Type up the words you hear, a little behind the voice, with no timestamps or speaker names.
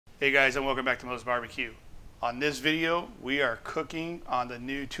Hey guys, and welcome back to Mo's Barbecue. On this video, we are cooking on the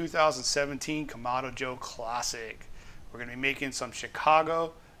new 2017 Kamado Joe Classic. We're going to be making some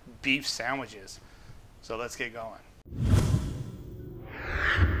Chicago beef sandwiches. So let's get going.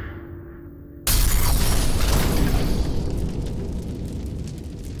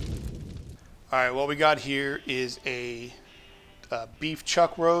 Alright, what we got here is a beef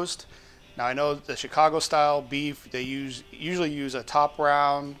chuck roast. Now I know the Chicago style beef, they usually use a top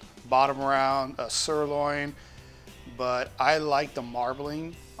round, bottom round, a sirloin, but I like the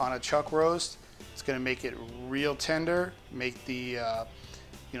marbling on a chuck roast. It's going to make it real tender, make the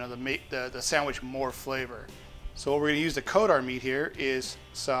the sandwich more flavor. So what we're going to use to coat our meat here is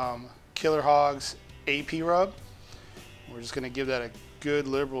some Killer Hogs AP rub. We're just going to give that a good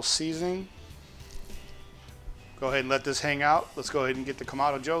liberal seasoning. Go ahead and let this hang out. Let's go ahead and get the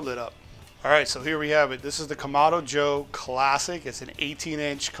Kamado Joe lit up. All right, so here we have it. This is the Kamado Joe Classic. It's an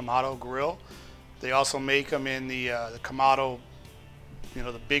 18-inch Kamado grill. They also make them in the Kamado,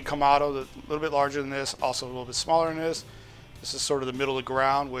 the big Kamado, a little bit larger than this, also a little bit smaller than this. This is sort of the middle of the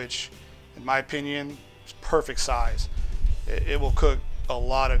ground, which, in my opinion, is perfect size. It will cook a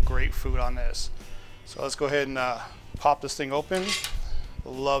lot of great food on this. So let's go ahead and pop this thing open.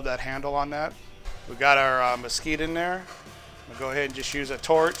 Love that handle on that. We got our mesquite in there. We'll go ahead and just use a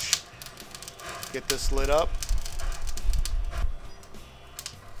torch. Get this lit up.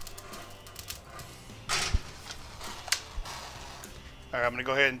 All right, I'm gonna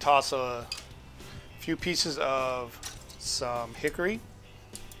go ahead and toss a few pieces of some hickory.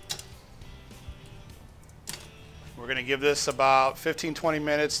 We're gonna give this about 15-20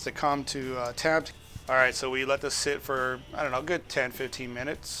 minutes to come to temp. All right, so we let this sit for, I don't know, a good 10-15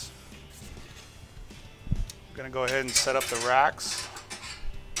 minutes. I'm gonna go ahead and set up the racks.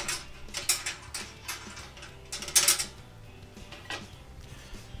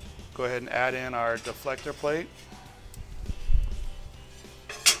 Go ahead and add in our deflector plate.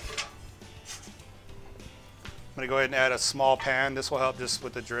 I'm going to go ahead and add a small pan. This will help just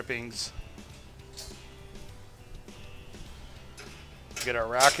with the drippings. Get our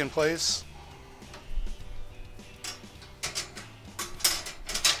rack in place.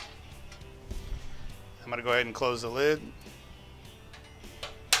 I'm going to go ahead and close the lid.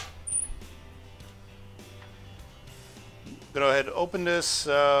 Go ahead and open this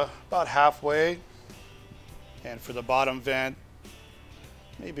about halfway, and for the bottom vent,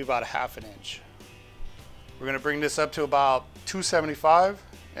 maybe about a ½ inch. We're going to bring this up to about 275,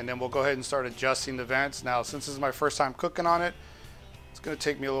 and then we'll go ahead and start adjusting the vents. Now, since this is my first time cooking on it, it's going to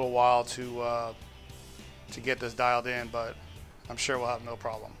take me a little while to get this dialed in, but I'm sure we'll have no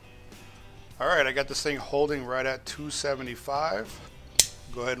problem. All right, I got this thing holding right at 275.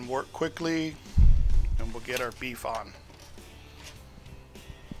 Go ahead and work quickly, and we'll get our beef on.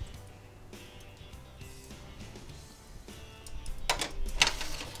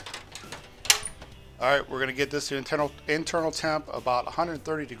 All right, we're gonna get this to internal temp about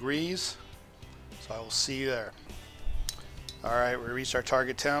 130 degrees. So I will see you there. All right, we reached our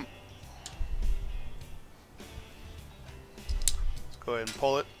target temp. Let's go ahead and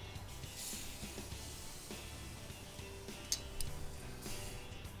pull it.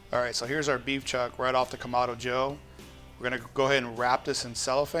 All right, so here's our beef chuck right off the Kamado Joe. We're gonna go ahead and wrap this in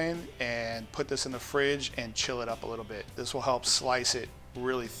cellophane and put this in the fridge and chill it up a little bit. This will help slice it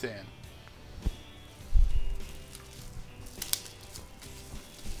really thin.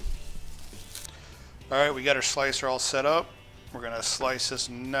 All right, we got our slicer all set up. We're gonna slice this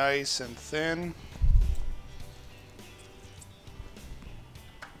nice and thin.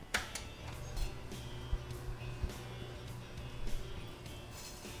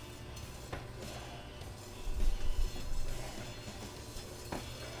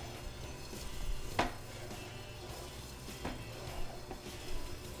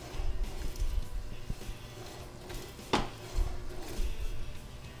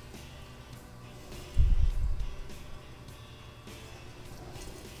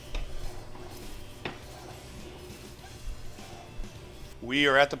 We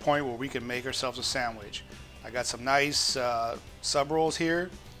are at the point where we can make ourselves a sandwich. I got some nice sub rolls here.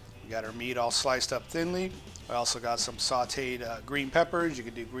 We got our meat all sliced up thinly. I also got some sauteed green peppers. You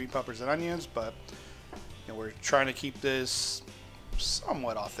can do green peppers and onions, but we're trying to keep this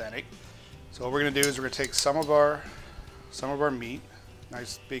somewhat authentic. So what we're gonna do is we're gonna take some of our meat,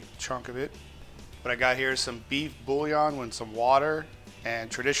 nice big chunk of it. What I got here is some beef bouillon with some water,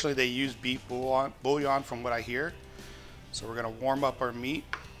 and traditionally they use beef bouillon from what I hear. So we're going to warm up our meat.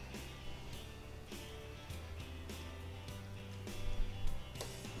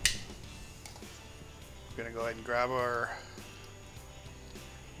 We're going to go ahead and grab our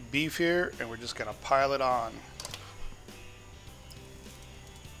beef here, and we're just gonna pile it on.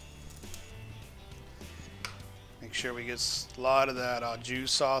 Make sure we get a lot of that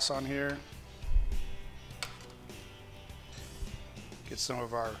juice sauce on here. Get some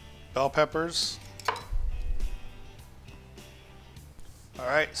of our bell peppers. All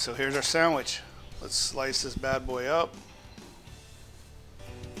right, so here's our sandwich. Let's slice this bad boy up.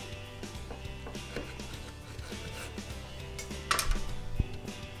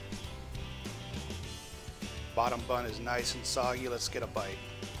 Bottom bun is nice and soggy. Let's get a bite.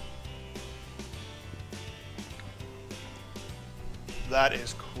 That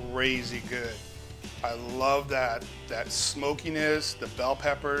is crazy good. I love that smokiness, the bell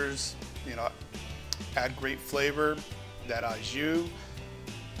peppers, you know, add great flavor. That au jus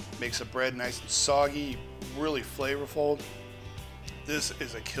makes the bread nice and soggy, really flavorful. This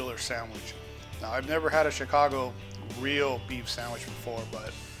is a killer sandwich. Now, I've never had a Chicago real beef sandwich before, but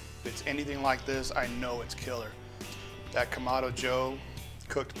if it's anything like this, I know it's killer. That Kamado Joe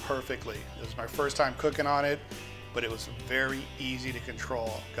cooked perfectly. It was my first time cooking on it, but it was very easy to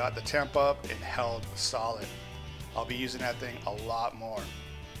control. Got the temp up and held solid. I'll be using that thing a lot more.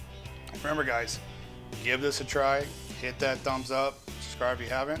 Remember guys, give this a try, hit that thumbs up, subscribe if you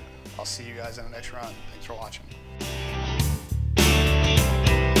haven't. I'll see you guys in the next run. Thanks for watching.